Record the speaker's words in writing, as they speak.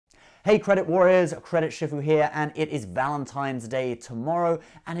Hey Credit Warriors, Credit Shifu here, and it is Valentine's Day tomorrow,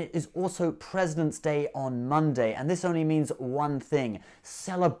 and it is also President's Day on Monday, and this only means one thing: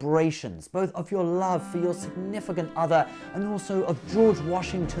 celebrations, both of your love for your significant other and also of George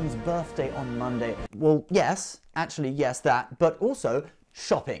Washington's birthday on Monday. Well, yes, actually yes that, but also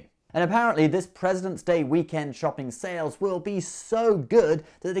shopping. And apparently this President's Day weekend shopping sales will be so good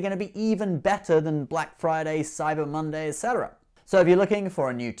that they're going to be even better than Black Friday, Cyber Monday, etc. So if you're looking for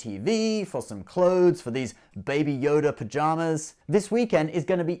a new TV, for some clothes, for these baby Yoda pajamas, this weekend is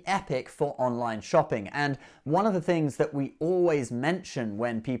going to be epic for online shopping. And one of the things that we always mention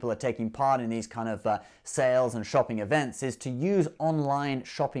when people are taking part in these kind of sales and shopping events is to use online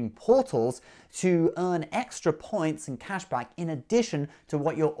shopping portals to earn extra points and cashback in addition to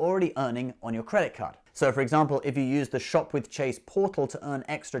what you're already earning on your credit card. So for example, if you use the Shop with Chase portal to earn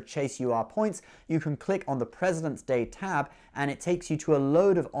extra Chase UR points, you can click on the President's Day tab and it takes you to a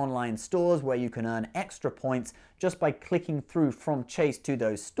load of online stores where you can earn extra points just by clicking through from Chase to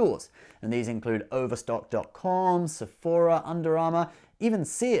those stores. And these include overstock.com, Sephora, Under Armour, even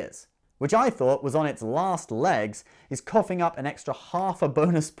Sears, which I thought was on its last legs, is coughing up an extra half a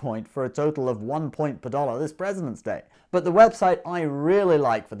bonus point for a total of 1 point per dollar this President's Day. But the website I really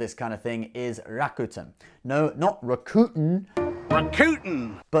like for this kind of thing is Rakuten. No, not Rakuten.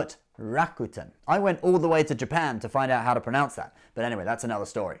 Rakuten! But Rakuten. I went all the way to Japan to find out how to pronounce that. But anyway, that's another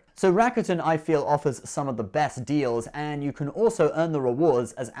story. So Rakuten, I feel, offers some of the best deals, and you can also earn the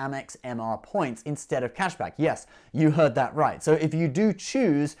rewards as Amex MR points instead of cashback. Yes, you heard that right. So if you do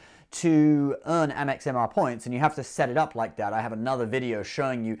choose to earn Amex MR points, and you have to set it up like that. I have another video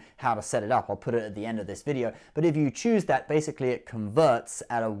showing you how to set it up. I'll put it at the end of this video. But if you choose that, basically it converts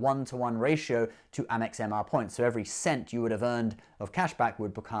at a 1-to-1 ratio to Amex MR points. So every cent you would have earned of cashback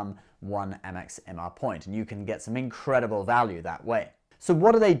would become 1 Amex MR point, and you can get some incredible value that way. So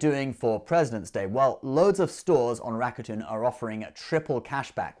what are they doing for President's Day? Well, loads of stores on Rakuten are offering triple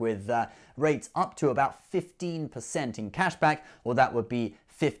cashback with rates up to about 15% in cashback, or that would be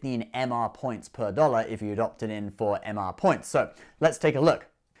 15 MR points per dollar if you'd opted in for MR points. So let's take a look.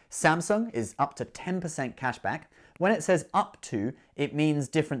 Samsung is up to 10% cashback. When it says up to, it means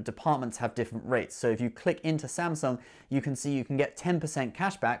different departments have different rates. So if you click into Samsung, you can see you can get 10%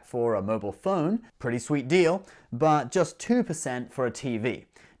 cashback for a mobile phone, pretty sweet deal, but just 2% for a TV.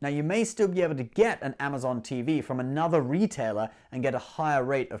 Now you may still be able to get an Amazon TV from another retailer and get a higher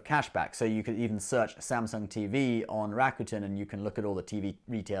rate of cashback. So you could even search Samsung TV on Rakuten and you can look at all the TV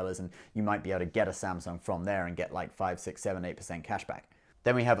retailers and you might be able to get a Samsung from there and get like 5, 6, 7, 8% cashback.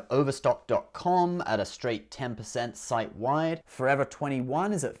 Then we have overstock.com at a straight 10% site-wide. Forever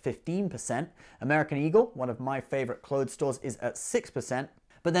 21 is at 15%. American Eagle, one of my favorite clothes stores, is at 6%.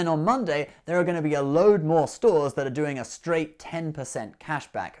 But then on Monday, there are going to be a load more stores that are doing a straight 10%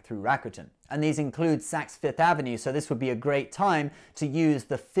 cashback through Rakuten. And these include Saks Fifth Avenue, so this would be a great time to use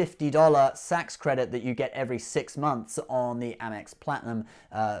the $50 Saks credit that you get every 6 months on the Amex Platinum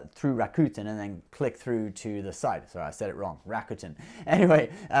through Rakuten, and then click through to the site. Sorry, I said it wrong, Rakuten. Anyway,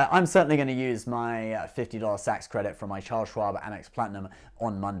 I'm certainly going to use my $50 Saks credit from my Charles Schwab Amex Platinum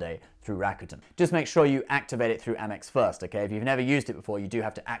on Monday through Rakuten. Just make sure you activate it through Amex first, okay? If you've never used it before, you do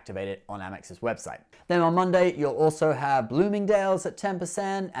have to activate it on Amex's website. Then on Monday, you'll also have Bloomingdale's at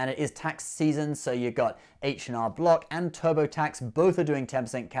 10%, and it is tax season, so you've got H&R Block and TurboTax. Both are doing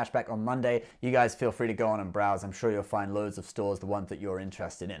 10% cashback on Monday. You guys feel free to go on and browse. I'm sure you'll find loads of stores, the ones that you're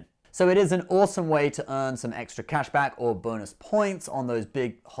interested in. So it is an awesome way to earn some extra cashback or bonus points on those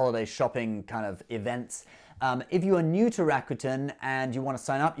big holiday shopping kind of events. If you are new to Rakuten and you want to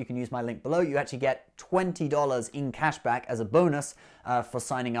sign up, you can use my link below. You actually get $20 in cashback as a bonus for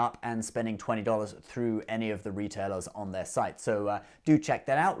signing up and spending $20 through any of the retailers on their site. So do check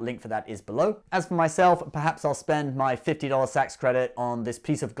that out. Link for that is below. As for myself, perhaps I'll spend my $50 Saks credit on this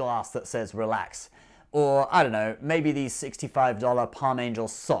piece of glass that says relax. Or, I don't know, maybe these $65 Palm Angel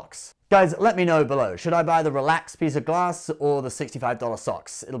socks. Guys, let me know below. Should I buy the Relax piece of glass or the $65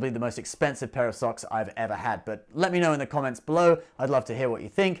 socks? It'll be the most expensive pair of socks I've ever had, but let me know in the comments below. I'd love to hear what you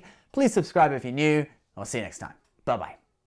think. Please subscribe if you're new. I'll see you next time. Bye-bye.